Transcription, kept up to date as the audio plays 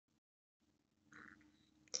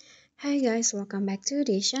Hey guys, welcome back to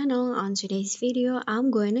the channel. On today's video, I'm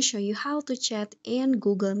going to show you how to chat in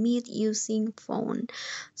Google Meet using phone.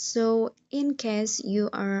 So in case you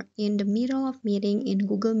are in the middle of meeting in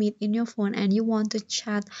Google Meet in your phone and you want to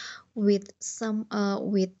chat with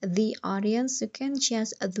the audience, you can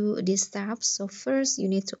just do these steps. So first you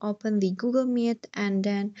need to open the Google Meet and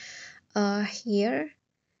then here.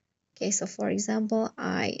 Okay, so for example,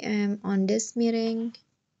 I am on this meeting.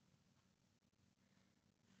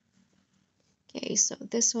 Okay, so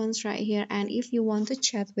this one's right here, and if you want to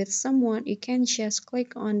chat with someone, you can just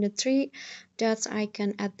click on the three dots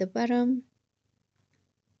icon at the bottom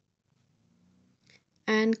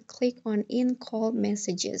and click on in call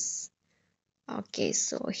messages. Okay,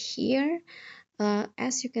 so here,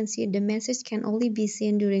 as you can see, the message can only be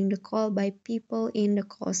seen during the call by people in the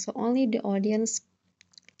call, so only the audience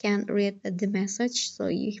can read the message. So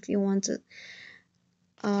if you want to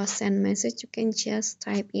send message, you can just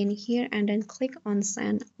type in here and then click on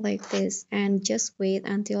send like this and just wait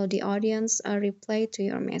until the audience reply to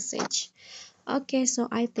your message. Okay, so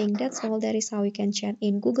I think that's all. That is how you can chat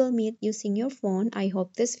in Google Meet using your phone. I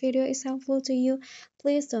hope this video is helpful to you.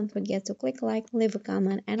 Please don't forget to click like, leave a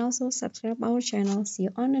comment, and also subscribe our channel. See you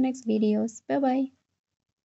on the next videos. Bye bye.